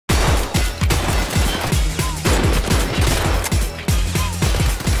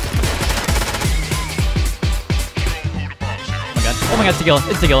my god, it's a kill.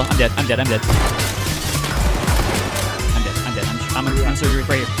 It's a kill. I'm dead. I'm dead. I'm dead. I'm surgery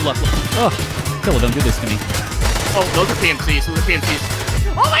right here. Left. Oh, Phil, don't do this to me. Oh, those are PMCs. Those are PMCs.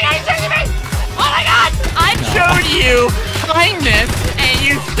 Oh my god, he's shooting me! Oh my god! I showed you kindness, and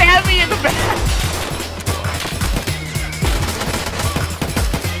you stabbed me in the back.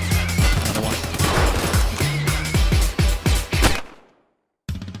 Another one.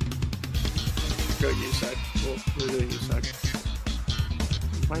 Go use side. We'll really use side.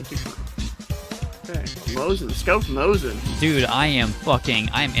 Okay, Mosin, scope Mosin. Dude, I am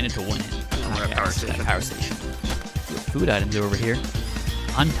in it to win it. We're at power station. Power station. Food items are over here.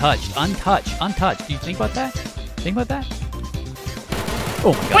 Untouched. Do you think about that? Think about that?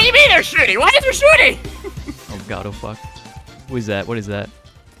 Oh my god. What do you mean they're shooting? Why is there shooting? Oh god, oh fuck. What is that? What is that?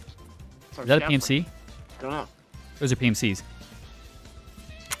 Is that a PMC? I don't know. Those are PMCs.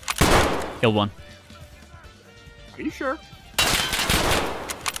 Killed one. Are you sure?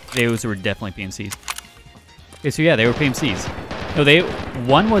 Those were definitely PMCs. Okay, so yeah, they were PMCs. No,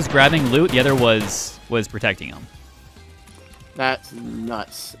 one was grabbing loot, the other was protecting them. That's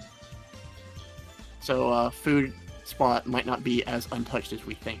nuts. So, food spot might not be as untouched as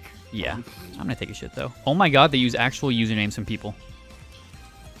we think. Yeah. I'm gonna take a shit, though. Oh my god, they use actual usernames from people.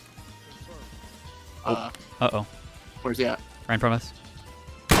 Uh-oh. Where's he at? Right in front of us.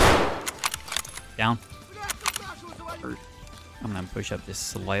 Down. I'm gonna push up just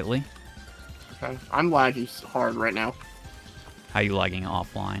slightly. Okay. I'm lagging hard right now. How are you lagging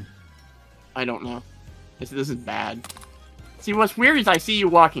offline? I don't know. This is bad. See, what's weird is I see you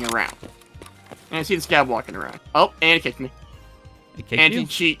walking around. And I see the Scav walking around. Oh, and it kicked me. It kicked you?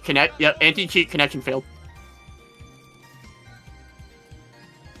 Anti-cheat connect. Yep, anti-cheat connection failed.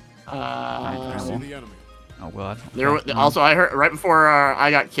 Oh god. There. Also, I heard right before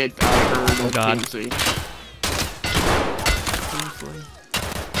I got kicked. I heard oh god. PMC.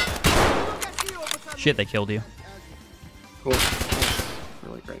 Shit, they killed you. Cool. That's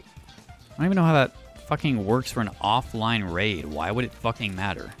really great. I don't even know how that fucking works for an offline raid. Why would it fucking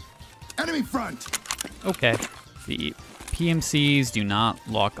matter? Enemy front. Okay. The PMCs do not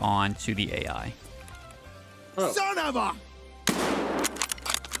lock on to the AI. Oh. Son of a!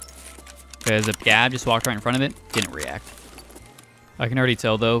 Because if Gab just walked right in front of it, didn't react. I can already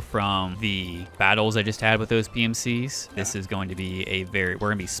tell, though, from the battles I just had with those PMCs, this is going to be we're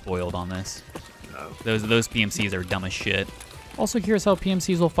going to be spoiled on this. No. Those PMCs are dumb as shit. Also curious how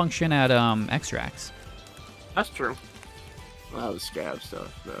PMCs will function at extracts. That's true. Well, that was Scav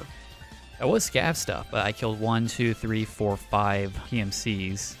stuff, though. That was Scav stuff, but I killed 1, 2, 3, 4, 5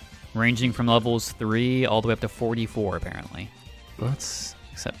 PMCs, ranging from levels 3 all the way up to 44, apparently. Let's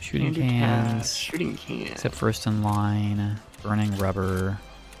accept shooting cans. Shooting cans. Except first in line. Burning rubber.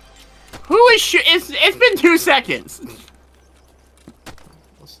 Who is it's been 2 seconds.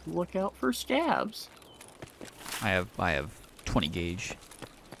 Let's look out for scabs. I have 20 gauge.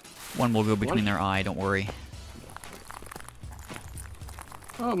 One will go between their eye, don't worry.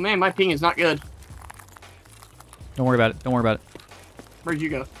 Oh man, my ping is not good. Don't worry about it. Don't worry about it. Where'd you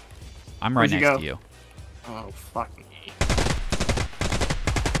go? I'm right next to you. Oh, fuck me.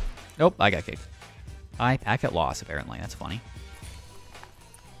 Nope, I got kicked. Packet loss, apparently. That's funny.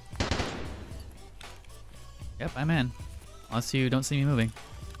 Yep, I'm in. Unless you don't see me moving.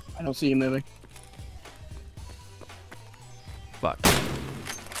 I don't see you moving. Fuck.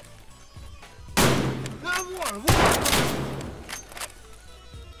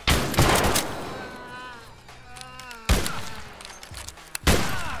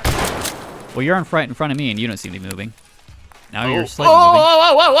 Well, you're in front of me, and you don't seem to be moving. Now you're slightly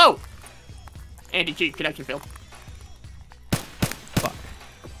moving. Whoa! Anti-cheat connection failed. Fuck.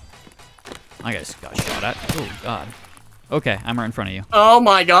 I got shot at. Oh, God. Okay, I'm right in front of you. Oh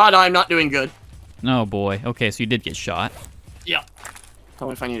my god, I'm not doing good. No, boy. Okay, so you did get shot. Yeah. Tell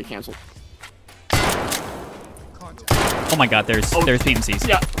me if I need to cancel. Oh my god, there's PMCs.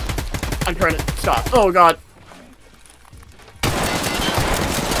 Yeah. I'm trying to stop. Oh god.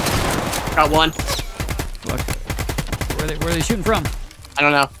 Got one. Look. Where are they shooting from? I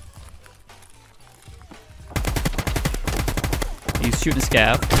don't know. He's shooting a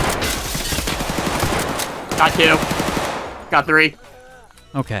scav. Got 2. Got 3.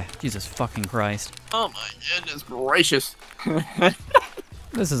 Okay. Jesus fucking Christ. Oh my goodness gracious.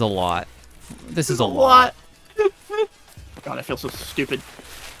 This is a lot. This is a lot. God, I feel so stupid.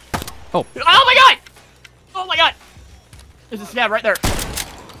 Oh. Oh my god! Oh my god! There's a scav right there.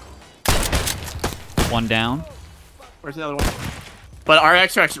 One down. Where's the other one? But our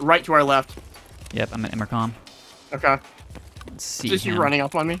extract's right to our left. Yep, I'm at Emercom. Okay. Let's see. Is this you running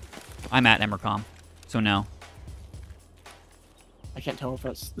up on me? I'm at Emercom. So no. I can't tell if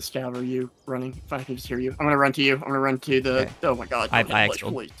that's the Scav or you running. If I can just hear you. I'm gonna run to you. I'm gonna run to the... Okay. Oh my god. I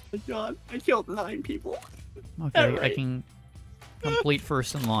Oh my god. I killed 9 people. Okay, Right. I can complete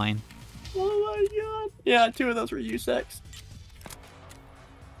first in line. Oh my god. Yeah, 2 of those were you, Sex.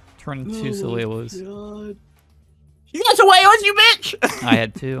 Turn into Salewas. God. You got Salewas, you bitch! I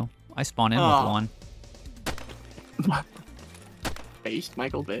had 2. I spawned in with 1. Based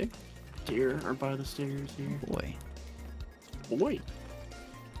Michael Bay. Deer are by the stairs here. Boy. Boy.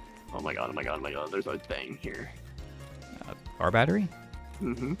 Oh my god, oh my god, oh my god. There's a thing here. Car battery?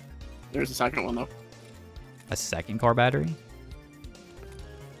 Mm-hmm. There's a second one, though. A second car battery?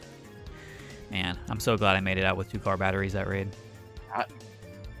 Man, I'm so glad I made it out with 2 car batteries that raid.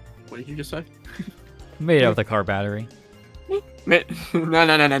 What did you just say? Made it out with a car battery. No. Did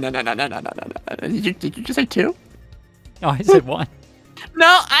you just say 2? Oh, I said 1. No,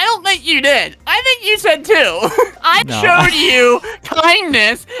 I don't think you did. I think you said 2. I showed you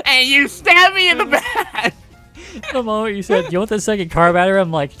kindness, and you stabbed me in the back. The moment you said, you want the second car battery?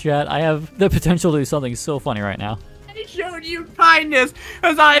 I'm like, chat, I have the potential to do something so funny right now. I showed you kindness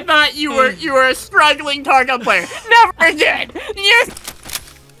because I thought you were a struggling Tarkov player. Never again.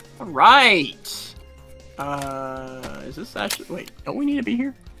 Right. Is this actually... Wait, don't we need to be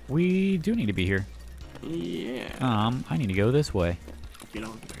here? We do need to be here. Yeah. I need to go this way. You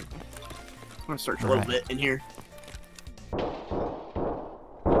know, I'm gonna search a little bit in here.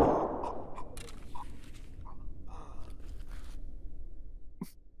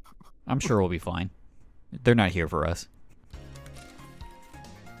 I'm sure we'll be fine. They're not here for us.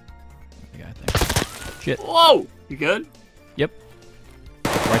 Shit. Whoa! You good? Yep.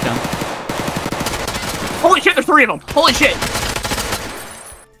 Right down. Holy shit, there's 3 of them! Holy shit!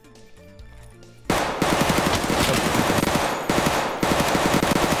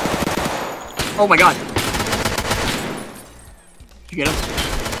 Oh my god. Did you get him?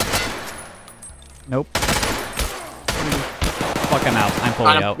 Nope. Fuck, I'm out. I'm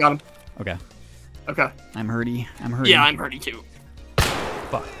fully out. Got him. Okay. Okay. I'm hurty. Yeah, I'm hurty too.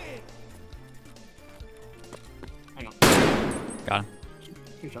 Fuck. Hang on. Got him.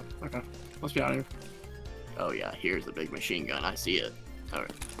 Good job. Okay. Let's get out of here. Oh yeah, here's the big machine gun. I see it.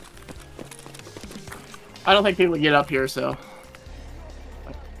 Alright. I don't think people get up here, so...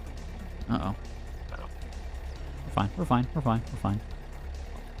 Uh-oh. We're fine.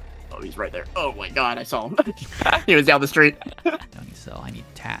 Oh, he's right there. Oh my god, I saw him. He was down the street. Don't need sell. I need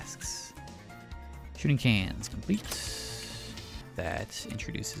tasks. Shooting cans complete. That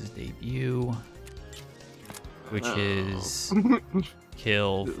introduces debut, which is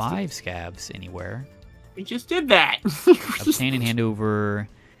kill 5 scavs anywhere. We just did that. Obtain and hand over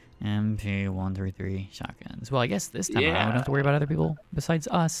MP133 shotguns. Well, I guess this time around we don't have to worry about other people besides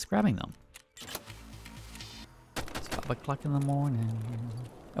us grabbing them. It's 5 o'clock in the morning.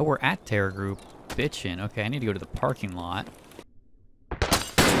 Oh, we're at Terror Group. Bitchin'. Okay, I need to go to the parking lot.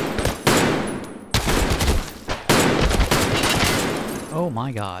 Oh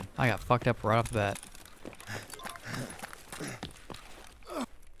my god. I got fucked up right off the bat.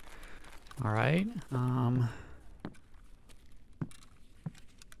 Alright,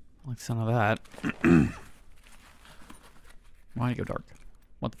 like some of that. Why did it go dark?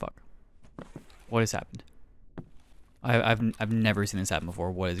 What the fuck? What has happened? I've never seen this happen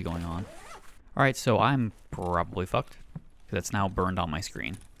before. What is going on? Alright, so I'm probably fucked. Because it's now burned on my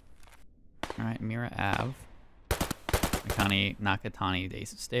screen. Alright, Mira Ave. Nakatani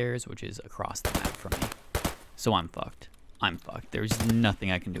Days of Stairs, which is across the map from me. So I'm fucked. I'm fucked. There's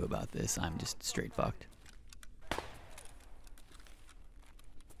nothing I can do about this. I'm just straight fucked.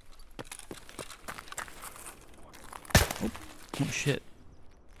 Oh shit.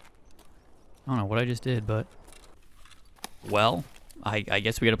 I don't know what I just did, but... Well, I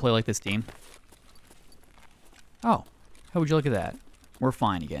guess we gotta play like this, team. Oh, how would you look at that? We're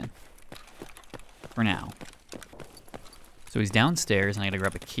fine again. For now. So he's downstairs, and I gotta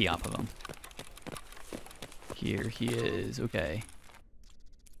grab a key off of him. Here he is. Okay.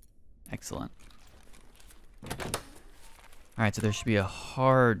 Excellent. Alright, so there should be a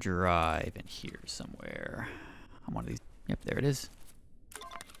hard drive in here somewhere. On one of these. Yep, there it is.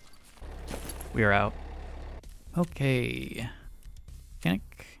 We are out. Okay.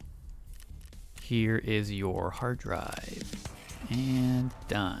 Mechanic. Here is your hard drive. And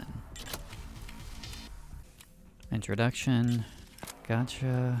done. Introduction.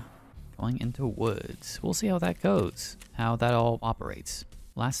 Gotcha. Going into woods. We'll see how that goes. How that all operates.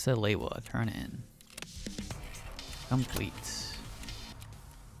 Last Salewa. Turn in. Complete.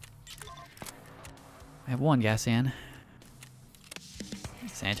 I have 1 gas in.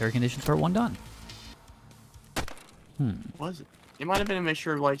 Sanitary conditions part 1 done. Was it? It might have been a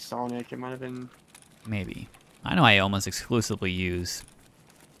mixture of like Sonic. It might have been. Maybe. I know I almost exclusively use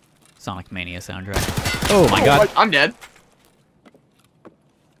Sonic Mania soundtrack. Oh my god. I'm dead.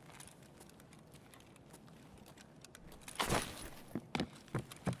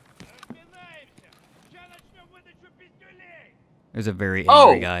 There's a very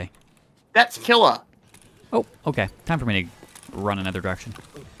angry guy. That's Killa. Oh, okay. Time for me to run another direction.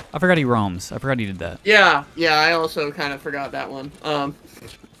 I forgot he roams. I forgot he did that. Yeah, I also kind of forgot that one.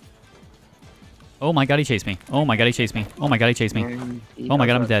 Oh my god, he chased me. Oh my god, he chased me. Oh my god, he chased me. Oh my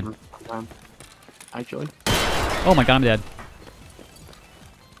god, I'm dead. Actually. Oh my god, I'm dead.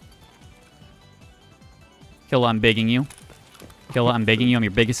 Killa, I'm begging you. Killa, I'm begging you. I'm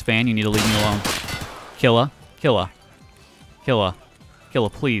your biggest fan. You need to leave me alone. Killa, Killa. Killa. Killa,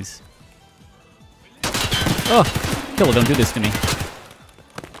 please. Oh! Killa, don't do this to me.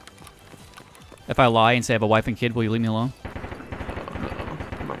 If I lie and say I have a wife and kid, will you leave me alone?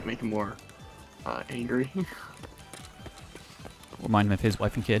 I might make him more angry. Remind him of his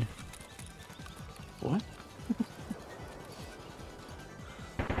wife and kid. What?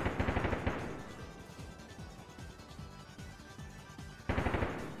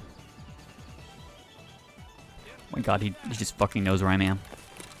 Oh my god, he just fucking knows where I am.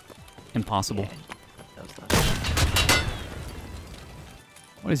 Impossible.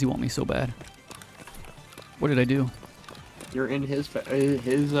 Why does he want me so bad? What did I do? You're in his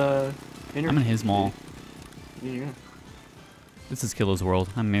I'm in his mall. Yeah. This is Killa's world.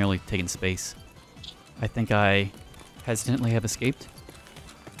 I'm merely taking space. I think I hesitantly have escaped.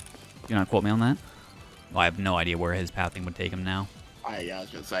 Do not quote me on that. Well, I have no idea where his pathing would take him now. I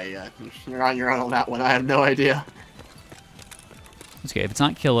was gonna say, you're on your own on that one. I have no idea. Okay, if it's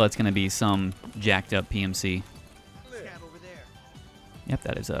not Killa, it's gonna be some jacked up PMC. Yep,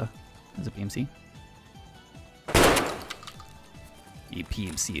 that is a PMC. The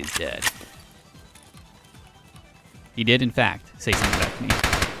PMC is dead. He did, in fact, say something back to me.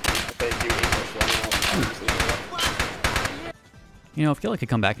 You know, if Killa could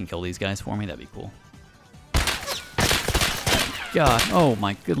come back and kill these guys for me, that'd be cool. God, oh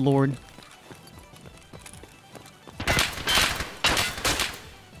my good lord.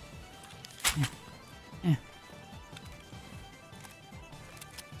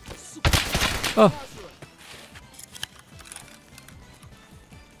 Oh.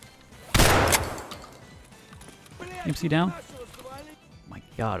 PMC down? Oh my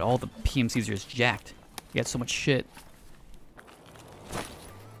god, all the PMCs are just jacked. You got so much shit.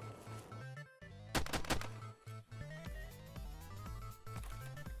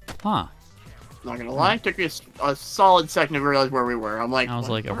 Huh. Not gonna lie, took me a solid second to realize where we were. I'm like, I was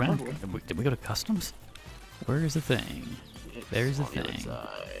like, around? Did we go to customs? Where is the thing? There's the thing.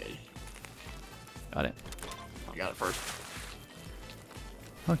 Got it. I got it first.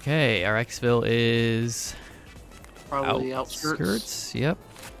 Okay, our exfil is probably outskirts. Yep.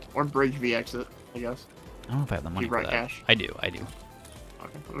 Or bridge V exit, I guess. I don't know if I have the money for that. Cash? I do. Okay,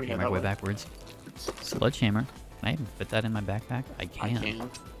 we Make my way backwards. Sledgehammer. Can I even fit that in my backpack? I can. I can.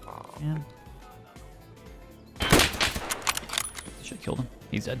 Man. Should have killed him.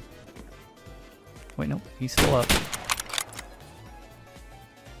 He's dead. Wait, nope. He's still up.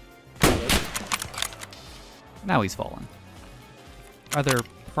 Now he's fallen. Rather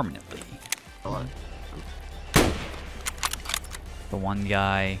permanently. The one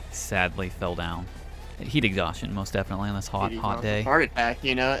guy sadly fell down. Heat exhaustion, most definitely, on this hot day. Heart attack,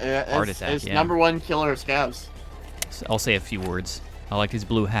 you know. Heart attack, it's yeah. #1 killer of scavs. So I'll say a few words. I like his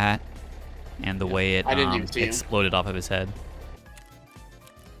blue hat and the way it exploded off of his head.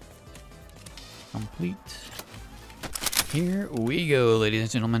 Complete. Here we go, ladies and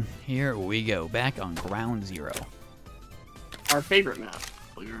gentlemen. Here we go. Back on ground zero. Our favorite map,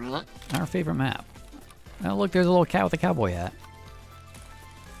 believe it or not. Our favorite map. Oh, look, there's a little cat with a cowboy hat.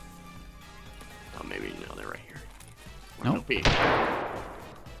 Oh, maybe, no, they're right here. Nope. No,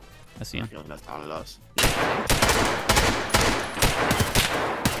 I see him. I feel like that's not us.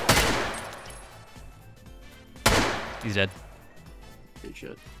 He's dead. Good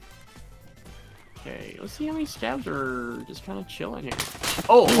shit. Okay, let's see how many scavs are just kind of chilling here.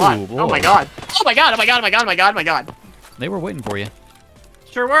 Oh, what? Oh my god. Oh my god, oh my god, oh my god, oh my god, oh my god. They were waiting for you.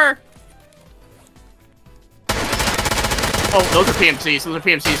 Sure were. Oh, those are PMCs. Those are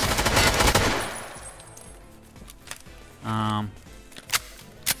PMCs.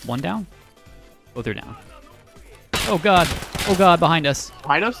 One down? Both are down. Oh god. Oh god, behind us.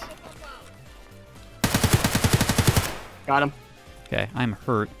 Behind us? Got him. Okay, I'm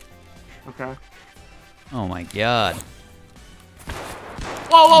hurt. Okay. Oh my god.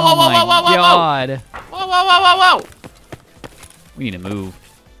 Whoa, whoa, whoa, whoa, whoa, whoa, whoa, god. Whoa, whoa, whoa, whoa, whoa. We need to move.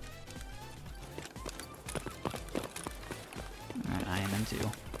 Alright, I am into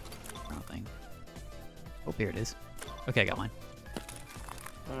nothing. Oh, here it is. Okay, I got mine.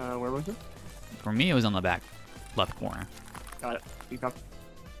 Where was it? For me, it was on the back left corner. Got it. Keep up.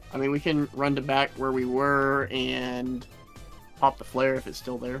 I mean, we can run to back where we were and pop the flare if it's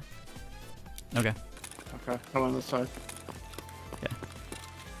still there. Okay. Okay, come on this side. Okay.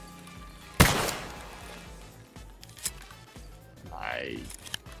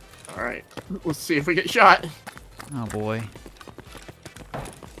 Alright, let's see if we get shot. Oh boy.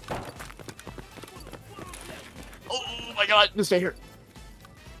 Oh my god, just stay here.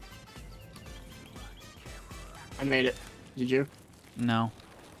 I made it. Did you? No.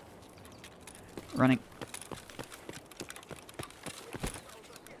 Running.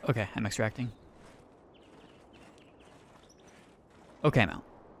 Okay, I'm extracting. Okay, I'm out.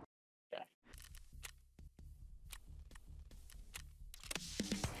 Okay.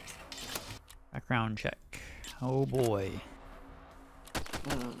 Background check. Oh boy.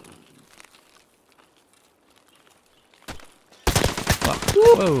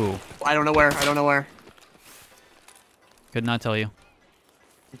 Whoa. I don't know where. I don't know where. Could not tell you.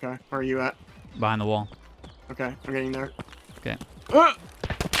 Okay, where are you at? Behind the wall. Okay, I'm getting there. Okay.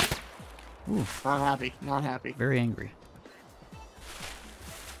 Ooh, Not happy. Not happy. very angry.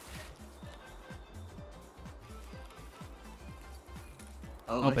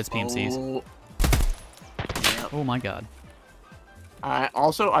 Oh, it's PMCs. Oh. Yep. Oh my god.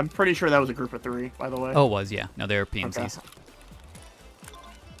 Also, I'm pretty sure that was a group of 3, by the way. Oh, it was, yeah. No, they're PMCs. Okay.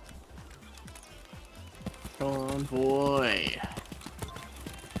 Come on, boy.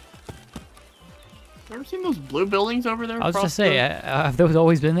 Ever seen those blue buildings over there? I was just saying, have those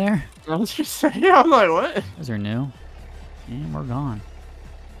always been there? I was just saying, I was like, what? Those are new. And we're gone.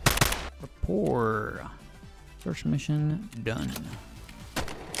 Rapport. Search mission done.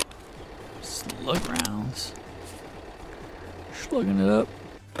 Slug rounds. Slugging it up.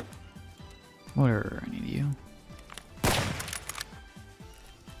 Where I need you.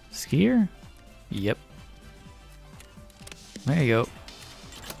 Skier? Yep. There you go.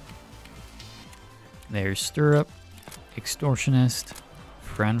 There's Stirrup, Extortionist,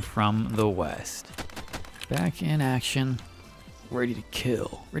 Friend from the West. Back in action. Ready to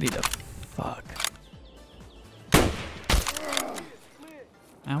kill. Ready to fuck.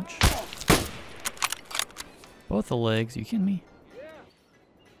 Ouch. Both the legs, you kidding me?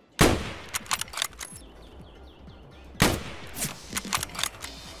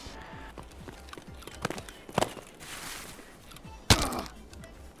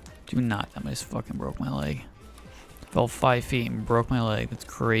 Do not. That just fucking broke my leg. Fell 5 feet and broke my leg. That's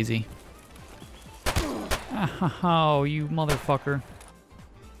crazy. Oh, you motherfucker.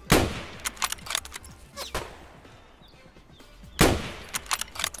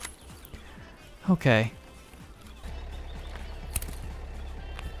 Okay.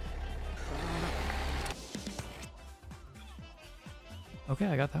 Okay,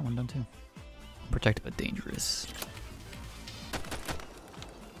 I got that one done too. Protected but dangerous.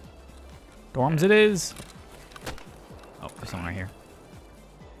 Dorms it is. Oh, there's someone right here.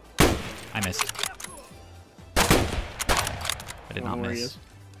 I missed. I did not Where he miss. is.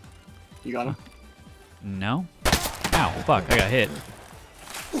 You got him? No? Ow, fuck, I got hit.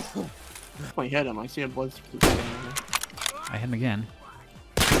 I hit him. I see a blood. I hit him again.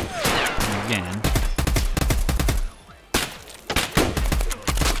 And again.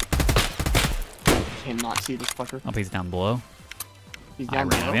 Cannot see this fucker. Oh, he's down below. He's I down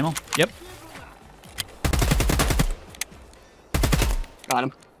ran out of below. ammo. Yep. Got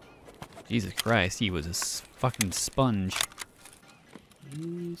him. Jesus Christ, he was a fucking sponge.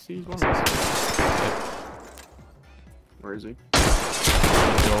 Where is he?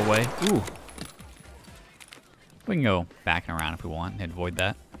 Doorway. Ooh. We can go back and around if we want and avoid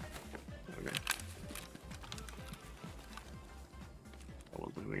that. Okay. That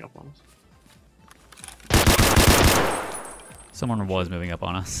was moving up on us. Someone was moving up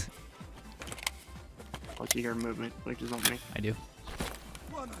on us. Let you hear movement, which is not me. I do.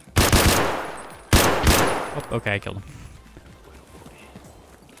 Oh, okay, I killed him.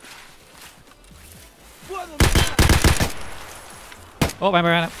 Oh, I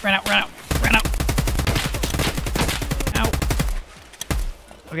ran out. Ow.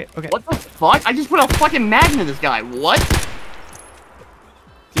 Okay. What the fuck? I just put a fucking mag into this guy. What? Is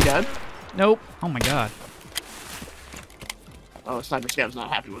he dead? Nope. Oh my god. Oh, Sniper Scav's not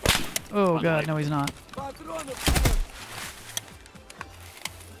happy with us. Oh god, no he's not.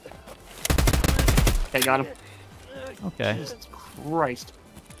 Okay, got him. Okay. Jesus Christ.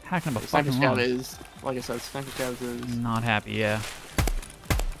 hacking up a Sniper fucking Scav log. is, like I said, Sniper Scav is... Not happy, yeah.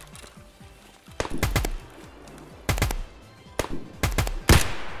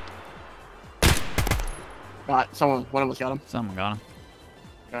 Got someone, one of us got him. Someone got him.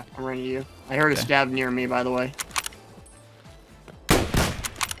 Okay, I'm running to you. I heard a Scav near me, by the way. This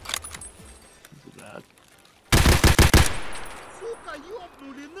is bad.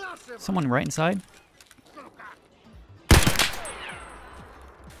 Someone right inside?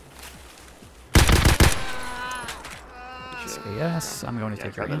 Yes, I'm going to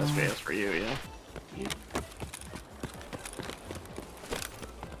take your ammo. That's for you, yeah.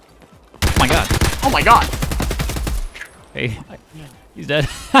 Oh my god. Oh my god! Hey, he's dead.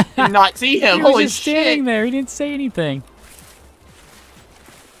 Did not see him. He was Holy just standing shit! there. He didn't say anything.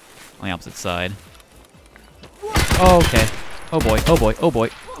 On the opposite side. Oh, okay. Oh boy. Oh boy. Oh boy.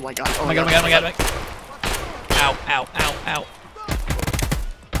 Oh my god. Oh my god. Oh my god. Oh my god. Oh my god. Ow. Ow. Ow. Ow.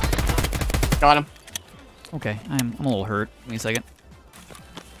 Got him. Okay, I'm a little hurt. Give me a second.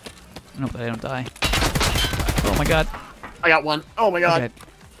 I hope I don't die. Oh my god. I got one. Oh my god. Okay.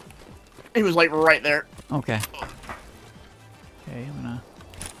 He was like right there. Okay. Okay, I'm gonna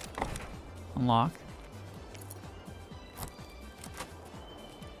unlock.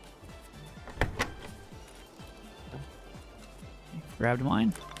 Grabbed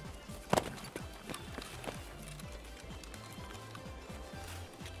mine.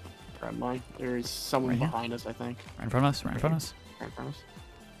 Grab mine. There is someone Right here? behind us, I think. Right in front of us. Right in front of us. Right in front of us.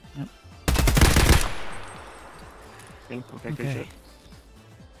 Yep. Okay, good Okay.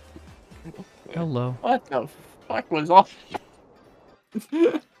 shit. Hello. What the fuck was off?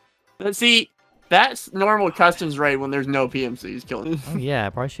 See, that's normal customs raid when there's no PMCs killing. Oh yeah, I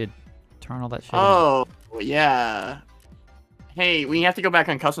probably should turn all that shit off. Oh, yeah. Hey, we have to go back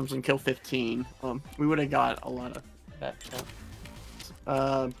on customs and kill 15. We would have got a lot of that stuff.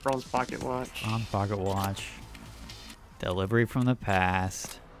 Bronze pocket watch. On pocket watch. Delivery from the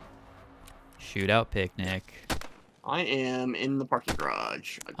past. Shootout picnic. I am in the parking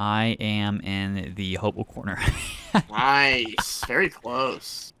garage. I am in the Hopewell corner. Nice. Very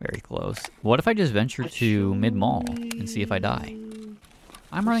close. Very close. What if I just venture to mid-mall and see if I die?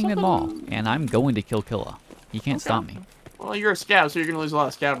 I'm running mid-mall, and I'm going to kill Killa. You can't stop me. Well, you're a scav, so you're going to lose a lot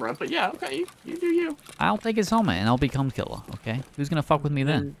of scav rep. But yeah, okay, you do you. I'll take his helmet, and I'll become Killa, okay? Who's gonna fuck with me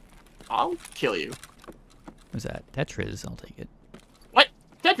then? I'll kill you. Who's that? Tetris, I'll take it. What?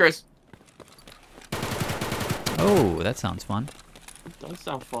 Tetris? Oh, that sounds fun. Does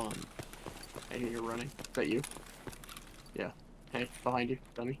sound fun. I hear you're running. Is that you? Yeah. Hey, behind you,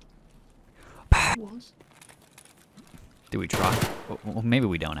 dummy. Do we try? Well, maybe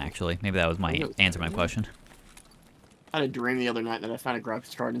we don't, actually. Maybe that was my answer to my question. I had a dream the other night that I found a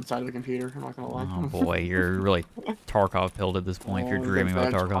graphics card inside of a computer. I'm not gonna lie. Oh boy, you're really Tarkov pilled at this point. If you're dreaming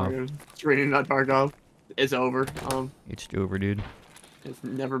about Tarkov. Dreaming about Tarkov. It's over. It's over, dude. It's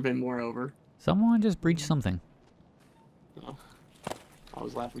never been more over. Someone just breached something. Oh. I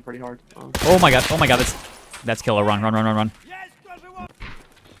was laughing pretty hard. Oh my god! Oh my god! That's Killa. Run! Run! Run! Run! Run!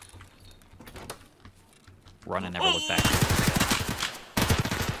 Run and never look back.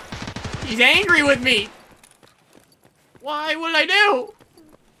 He's angry with me. Why? What did I do?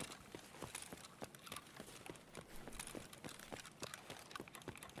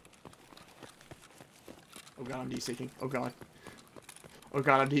 Oh god, I'm de-seeking. Oh god. Oh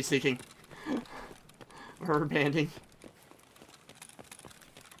god, I'm de-seeking. Rubber banding.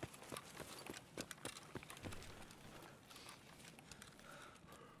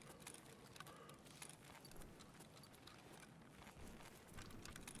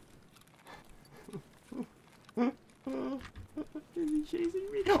 Is he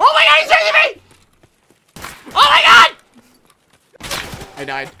chasing me? Oh my god, he's chasing me! Oh my god! I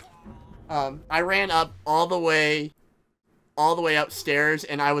died. I ran up all the way upstairs,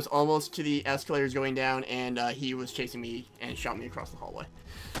 and I was almost to the escalators going down, and he was chasing me and shot me across the hallway.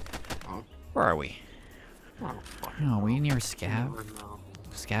 Where are we? Oh, Oh, are we near Scav?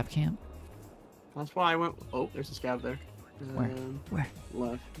 Scav camp? That's why I went. Oh, there's a scav there. Where? Where?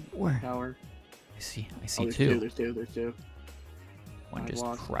 Left. Where? Tower. I see Oh, there's two. There's two. One I just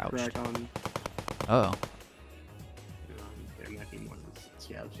lost crouched. track on. Oh, There might be more than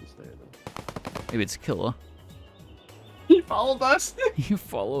scavs just there though. maybe it's Killa. He followed us. You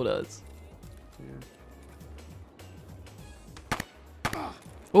followed us. Yeah.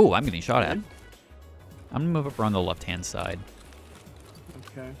 Oh, I'm getting shot at. I'm gonna move up around the left-hand side.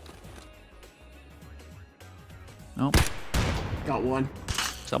 Okay. Nope. Got one.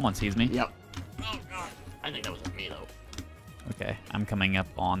 Someone sees me. Yep. Oh god. I think that was me though. Okay, I'm coming up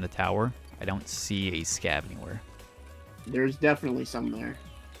on the tower. I don't see a scav anywhere. There's definitely some there.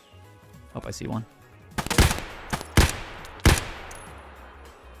 Oh, I see one.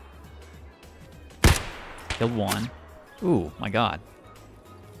 Killed one. Ooh, my God.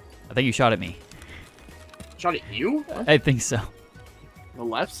 I think you shot at me. Shot at you? I think so. The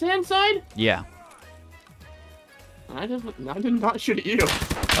left-hand side? Yeah. I did not shoot at you.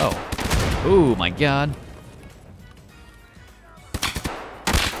 Oh. Ooh, my God.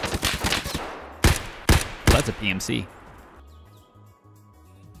 Well, that's a PMC.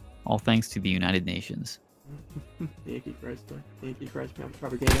 All thanks to the United Nations. Yankee Christ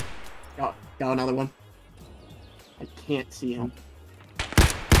propaganda. Got another one. I can't see him.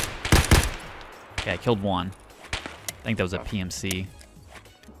 Okay, I killed one. I think that was a PMC.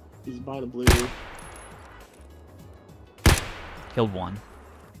 He's by the blue. Killed one.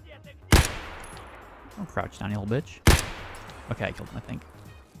 Oh, crouch down, you little bitch. Okay, I killed him, I think.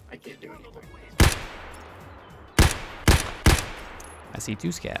 I can't do anything. I see 2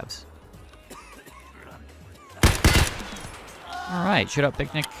 scavs. Alright, Shootout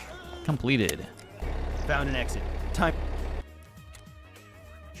Picnic completed. Found an exit. Time.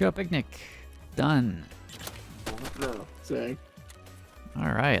 Shootout Picnic done. No, say.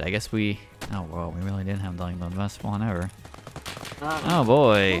 Alright, I guess we... Oh, well, we really didn't have the best one ever. Oh,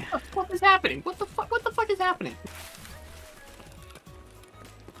 boy. What the fuck is happening? What the fuck is happening?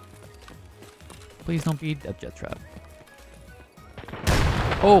 Please don't be a jet trap.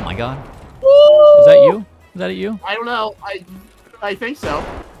 Oh, my God. Was that you? Was that at you? I don't know. I think so.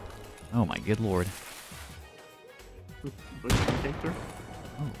 Oh, my good lord. What do you think, sir?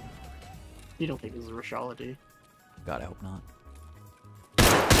 Oh. You don't think this is a Rashala, do you? God, I hope not.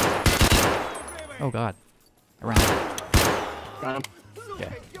 Oh, God. Around. Got him.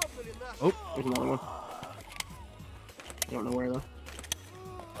 Okay. Oh, there's another one. I don't know where, though.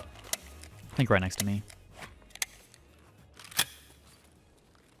 I think right next to me.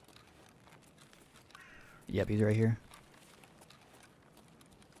 Yep, he's right here.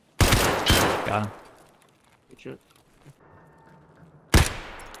 Got him. Good shit.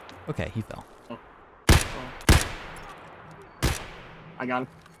 Okay, he fell. Oh. I got him.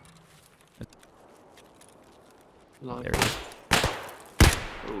 Another. There he is.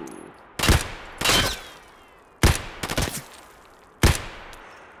 Ooh.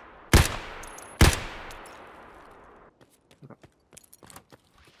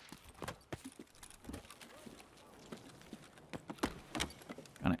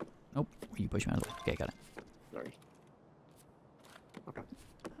 Got it. Nope. You push me out of the way. Okay, got it. Sorry. Okay.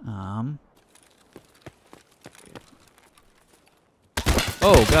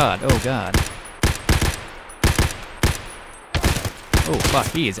 Oh, God. Oh, God. Oh, fuck.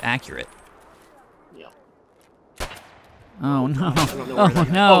 He is accurate. Yeah. Oh, no. I don't know where Oh, that-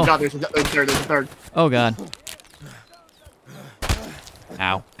 no. Oh god, there's a third. Oh, God.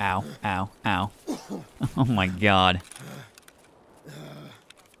 Ow, ow, ow, ow. Oh, my God.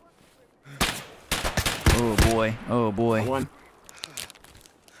 Oh, boy. Oh, boy. One.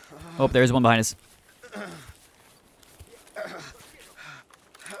 Oh, there's one behind us.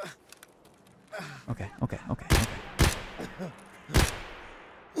 Okay.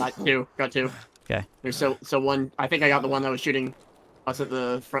 Got two. Okay. There's so one. I think I got the one that was shooting us at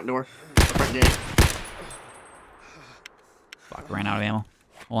the front door, the front gate. Fuck, ran out of ammo.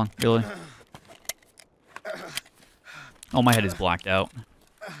 Hold on, really? Oh, my head is blacked out.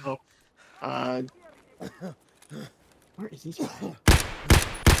 Oh. Where is he?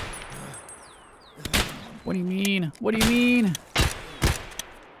 What do you mean? What do you mean?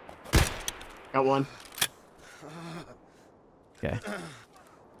 Got one. Okay.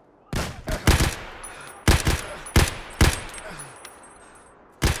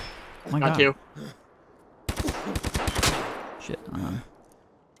 Oh my Got God. two. Shit.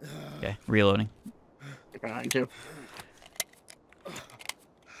 Okay, reloading. Got two.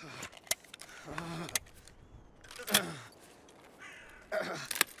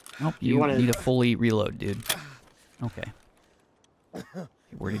 Nope, You you wanna- need to fully reload, dude. Okay.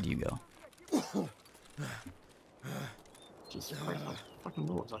 Where did you go? Jesus Christ, how fucking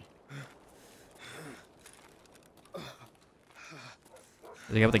low was I?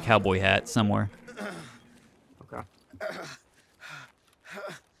 They got the cowboy hat somewhere. Okay.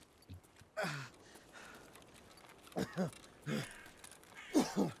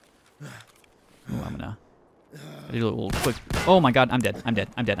 Ooh, I'm gonna do a little quick. Oh my God, I'm dead. I'm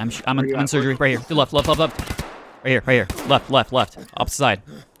Where you in at? surgery. Right here. To the left. Right here. Left. Opposite side.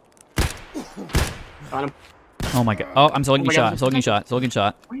 Got him. Oh my God. Oh, I'm still Oh getting my God, shot. Still getting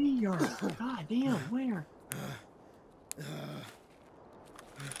shot. Where? God damn, where?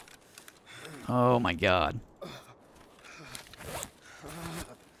 Oh my God.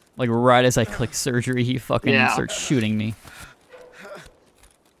 Like right as I click surgery, he fucking starts shooting me.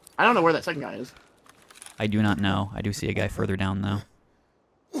 I don't know where that second guy is. I do not know. I do see a guy further down though.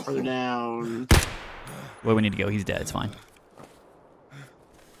 Further down. Where we need to go? He's dead. It's fine.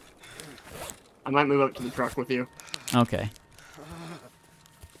 I might move up to the truck with you. Okay.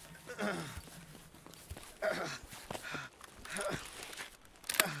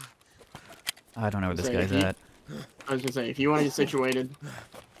 I don't know where this guy's at. I was gonna say, if you want to get situated,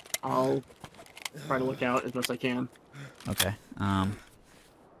 I'll try to look out as best I can. Okay. I'm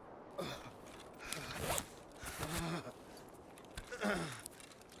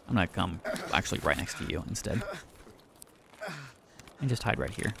gonna come actually right next to you instead. And just hide right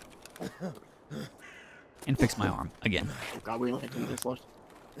here. And fix my arm again. Oh god, we only have 2 minutes left.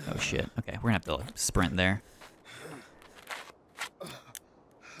 Oh shit. Okay, we're gonna have to like, sprint there.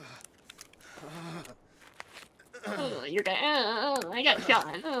 Oh, you're gonna, I got shot.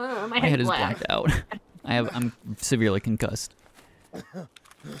 My head is blacked out. I'm severely concussed.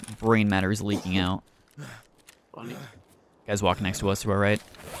 Brain matter is leaking out. Funny. Guy's walking next to us to our right.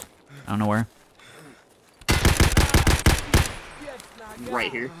 I don't know where. Right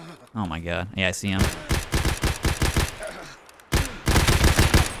here. Oh my god. Yeah, I see him.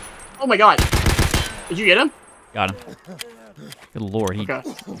 Oh my god. Did you get him? Got him. Good lord, he. Okay.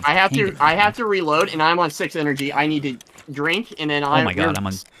 I have to reload, and I'm on 6 energy. I need to drink, and then Oh my god, I'm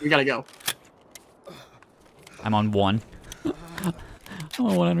on. We gotta go. I'm on 1. I'm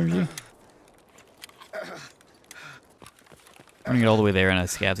on 1 energy. We're gonna get all the way there, and a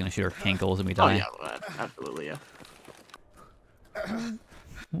scab's gonna shoot our cankles, and we die. Oh yeah, absolutely, yeah.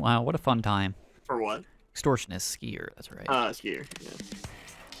 Wow, what a fun time. For what? Extortionist skier, that's right. Skier. Yeah.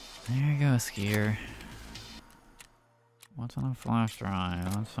 There you go, skier. What's on a flash drive?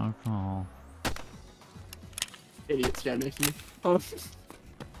 That's so cool. Idiot stand next to me. Oh.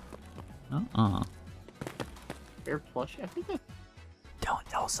 Air plush. I think that. Don't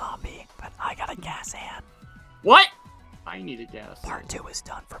tell zombie, but I got a gas hand. What? I need a gas. Part 2 is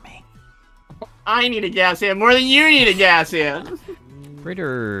done for me. I need a gas hand more than you need a gas hand.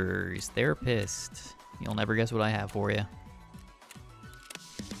 Critters, therapist. You'll never guess what I have for you.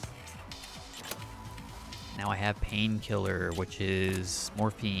 Now I have painkiller, which is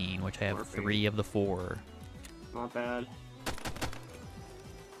morphine, which I have 3 of the 4. Not bad.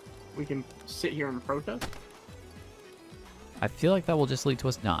 We can sit here and protest. I feel like that will just lead to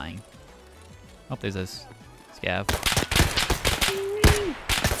us dying. Oh, there's this scav.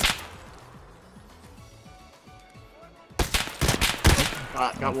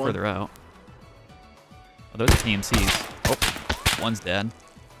 Got one. Further out. Oh, those are PMCs. Oh, one's dead.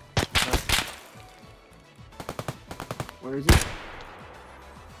 Where is he?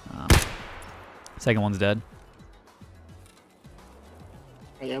 Second one's dead.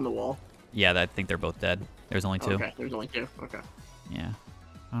 Are they on the wall? Yeah, I think they're both dead. There's only 2. Okay, there's only 2. Okay. Yeah.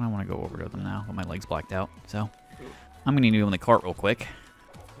 I don't want to go over to them now, but my leg's blacked out. So, I'm going to need to go in the cart real quick.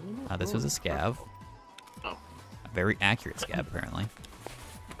 This was a scav. Oh. A very accurate scav, apparently.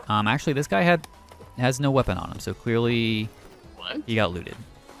 Actually, this guy has no weapon on him, so clearly What? he got looted.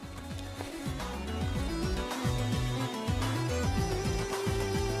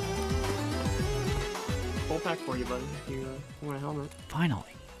 Full pack for you, buddy. If you want a helmet.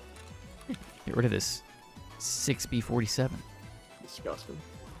 Finally. Get rid of this 6B47. Disgusting.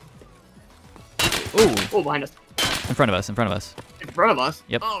 Oh! Oh, behind us. In front of us, in front of us. In front of us?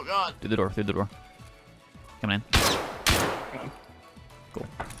 Yep. Oh, God. Through the door, through the door. Coming in. Okay. Cool.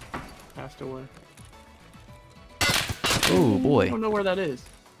 Passed away. Oh, boy. I don't know where that is.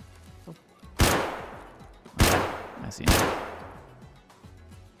 I see him.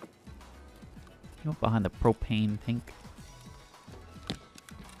 You know, behind the propane tank.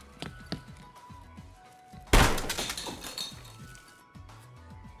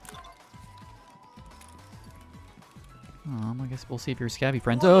 I guess we'll see if you're scabby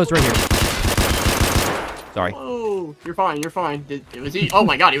friends. Oh, it's right here. Sorry. Oh, you're fine. You're fine. Was he? Oh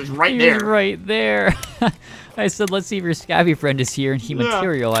my God, he was right there. He was right there. I said, let's see if your scabby friend is here, and he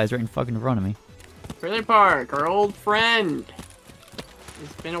materialized right in fucking front of me. Trailer Park, our old friend.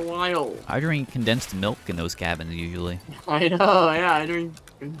 It's been a while. I drink condensed milk in those cabins usually. I know, yeah. I drink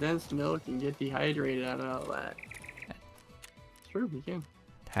condensed milk and get dehydrated out of all that. It's true, we can.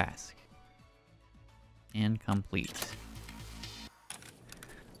 Task. Incomplete.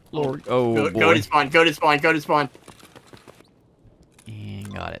 Lord. Oh, boy. Go to spawn, go to spawn, go to spawn.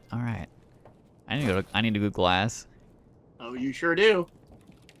 And got it. All right. I need to go glass. Oh, you sure do.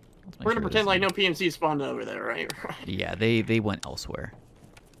 We're gonna sure pretend like no PMC spawned over there, right? Yeah, they went elsewhere.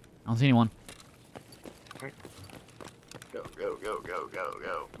 I don't see anyone. Right. Go, go, go, go, go,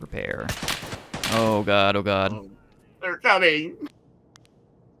 go. Prepare. Oh god, oh god. Oh, they're coming.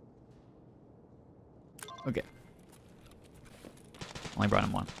 Okay. Only brought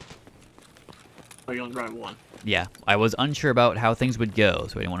him one. Oh, you only brought him one. Yeah, I was unsure about how things would go,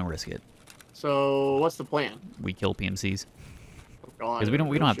 so I didn't want to risk it. So, what's the plan? We kill PMCs. Oh, Because we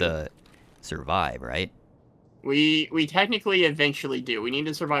don't have to survive, right? We technically eventually do. We need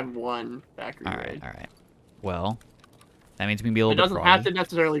to survive one factory raid. Alright. Well, that means we can be a little bit bit froggy. It doesn't have to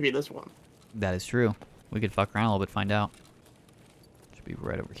necessarily be this one. That is true. We could fuck around a little bit, find out. Should be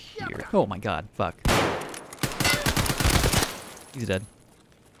right over here. Oh my god, fuck. He's dead.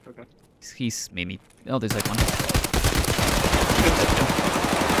 Okay. He's maybe... Oh, there's like one.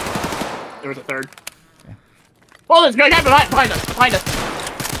 There was a third. Okay. Oh, there's a guy behind us! Behind us!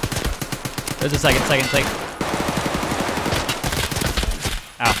 There's a second.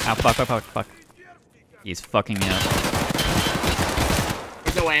 Ow, fuck. He's fucking me up.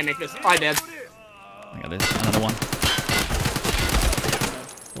 There's no way I make this. I did. I got this. Another one.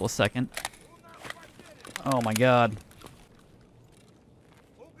 A little second. Oh my god.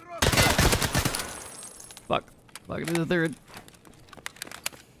 Fuck, there's a third.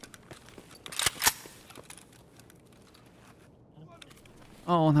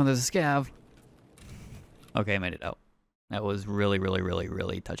 Oh, now there's a scav. Okay, I made it out. That was really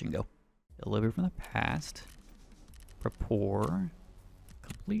touch and go. Delivered from the past. Rapport.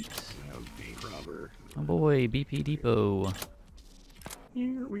 Complete. Oh boy, BP Depot.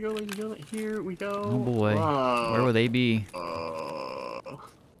 Here we go, ladies and gentlemen. Here we go. Oh boy. Whoa. Where would they be? I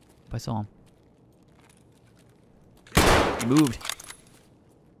saw him. He moved.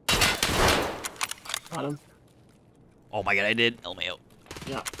 Got him. Oh my god, I did. LMAO.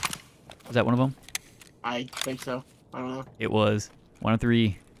 Yeah. Was that one of them? I think so. I don't know. It was. 1 of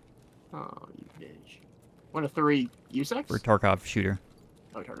 3 Oh, you bitch. 1 of 3 USEX? for Tarkov shooter.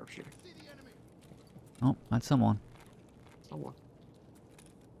 Oh, Tarkov shooter. Oh, that's someone. Someone.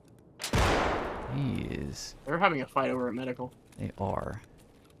 He is. They're having a fight over a medical. They are.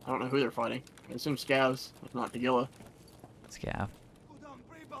 I don't know who they're fighting. I assume Scavs, if not Degilla. Scav.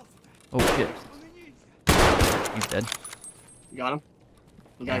 Oh shit. He's dead. You got him?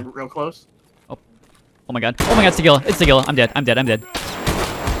 You got him real close? Oh my god. Oh my god, Degilla. It's Degilla. I'm dead.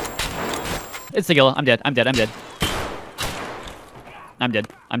 It's Degilla. I'm dead.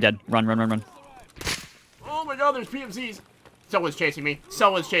 Run. Oh my god, there's PMCs! Someone's chasing me.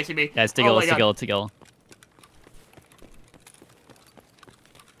 Yeah, it's Degilla. Oh It's Degilla.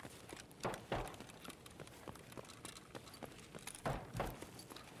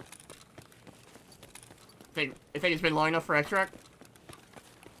 You think it's been long enough for extract?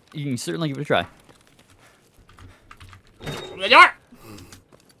 You can certainly give it a try. Open the door!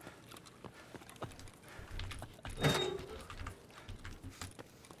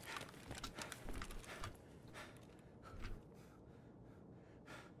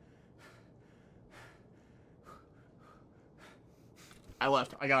 I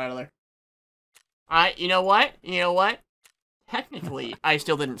left. I got out of there. You know what? Technically, I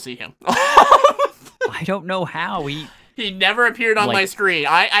still didn't see him. I don't know how He never appeared on my screen.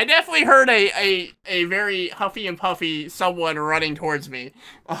 I definitely heard a very huffy and puffy someone running towards me.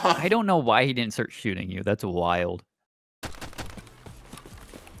 I don't know why he didn't start shooting you. That's wild.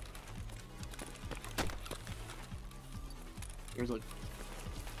 There's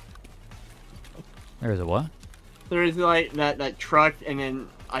a what? There's like that truck, and then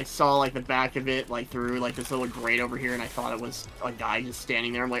I saw like the back of it like through like this little grate over here, and I thought it was a guy just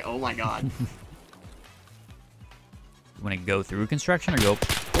standing there. I'm like, oh my god. You want to go through construction or go?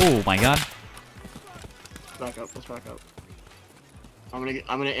 Oh my god. Let's back up. I'm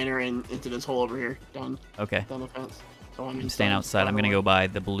gonna enter into this hole over here. Down the fence. So I'm staying outside. I'm gonna go by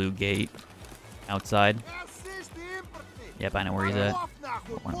the blue gate. Outside. Yep, I know where he's at.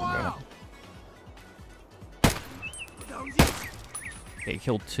 Okay,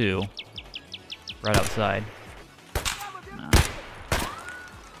 killed 2. Right outside. Nah.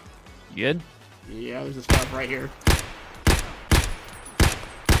 You good? Yeah, there's a stuff right here.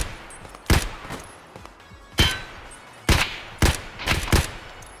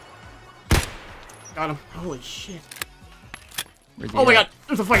 Got him. Holy shit. Oh my god,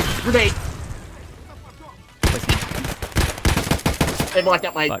 there's a fight. Grenade. They blocked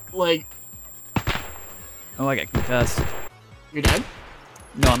out my leg. Oh, I got concussed. You're dead?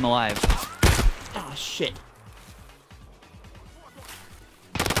 No, I'm alive. Oh shit.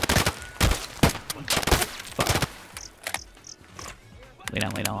 Fuck. Lay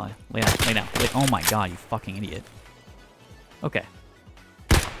down. Oh my god, you fucking idiot. Okay.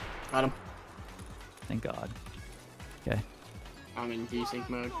 Got him. Thank god. Okay. I'm in desync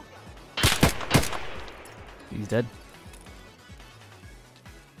mode. He's dead.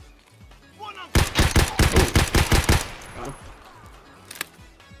 Got him.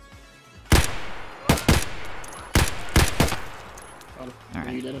 Got him. All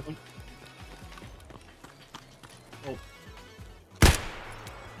right. You did, I think. Oh.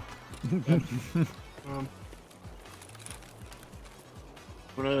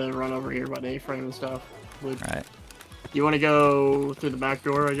 I'm gonna run over here by the A-frame and stuff. All right. You want to go through the back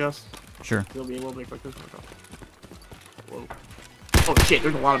door, I guess? Sure. It'll be a little bit quicker. Whoa. Oh shit,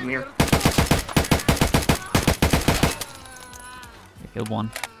 there's a lot of them here. I killed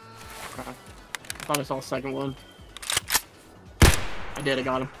one. Okay. I thought I saw a second one. I did, I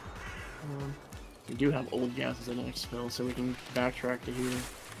got him. We do have old gases in X-Fill, so we can backtrack to here.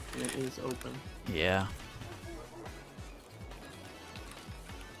 It is open. Yeah.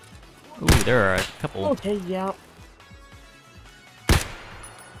 Ooh, there are a couple. Okay, yeah.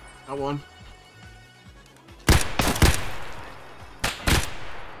 Got one.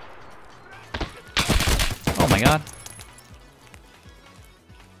 Oh my god.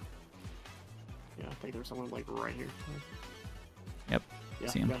 Yeah, I think there's someone like right here. Yep. Yeah,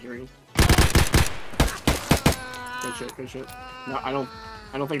 See him. yeah, here he is. Good shit, good shit. No, I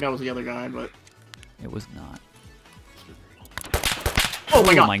don't think that was the other guy, but It was not. oh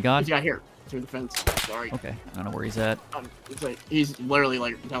my god! Oh my god. He's got here through the fence. Sorry. Okay, I don't know where he's at. It's like he's literally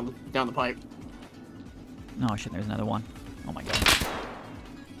like down the pipe. No, shit, there's another one. Oh my god.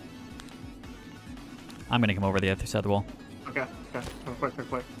 I'm gonna come over the other side of the wall. Okay, okay. Oh, quick.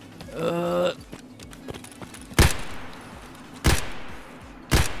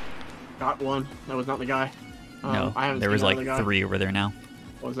 Got one. That was not the guy. No, I haven't there seen was that like other guy. 3 over there now.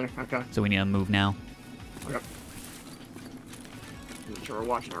 Was there? Okay. So we need to move now. Okay. Make sure we're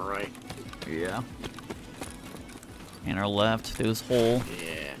watching our right. Yeah. And our left through this hole.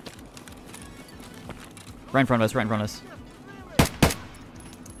 Yeah. Right in front of us, right in front of us.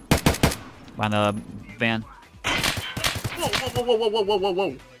 Behind the van.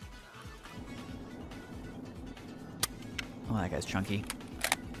 Whoa. Oh, that guy's chunky.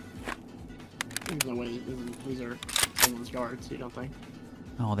 There's no way these are someone's guards, you don't think?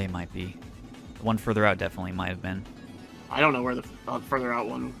 Oh, they might be. The one further out definitely might have been. I don't know where the further out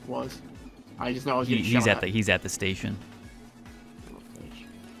one was. I just know I was getting He's shot he's at the station.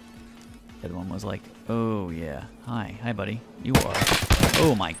 The other one was like, oh yeah, hi buddy, you are.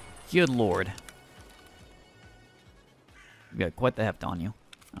 Oh my good lord. You got quite the heft on you.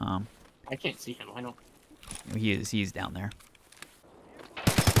 I can't see him. I don't. He's down there.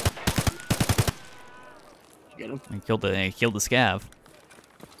 Get him. He killed the Scav.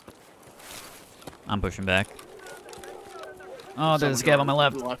 I'm pushing back. Oh, there's a Scav on my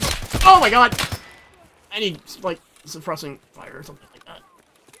left. Oh my god! I need like suppressing fire or something like that.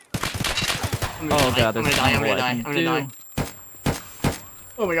 Oh god, there's I'm gonna die.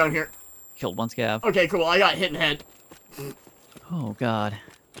 Oh my god, I'm here. Killed one Scav. Okay, cool. I got hit in the head. Oh god.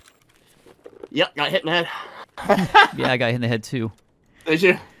 Yep, got hit in the head. Yeah, I got hit in the head too. Did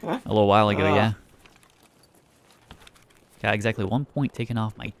you? A little while ago, yeah. Got exactly 1 point taken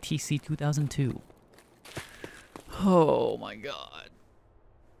off my TC 2002. Oh my god.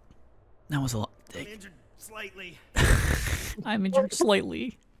 That was a lot. I'm injured slightly. I'm injured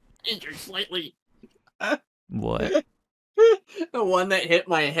slightly. Injured slightly. What? The one that hit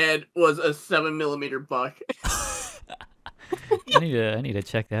my head was a 7mm buck. I need to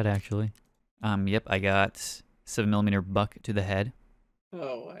check that actually. Yep, I got 7mm buck to the head.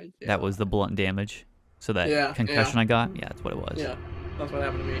 Oh my god. That was the blunt damage. So that concussion I got, yeah, that's what it was. Yeah, that's what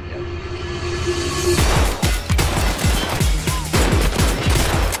happened to me. Yeah.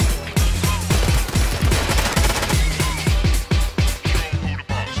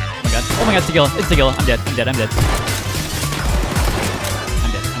 Oh my god, it's Tequila. It's Tequila. I'm dead.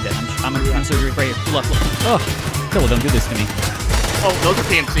 I'm surgery right here. Look. Oh, Tequila, don't do this to me. Oh, those are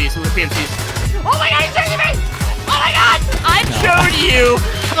PMCs. Oh my god, he's shooting me! Oh my god! I showed you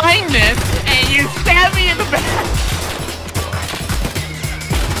kindness and you stabbed me in the back!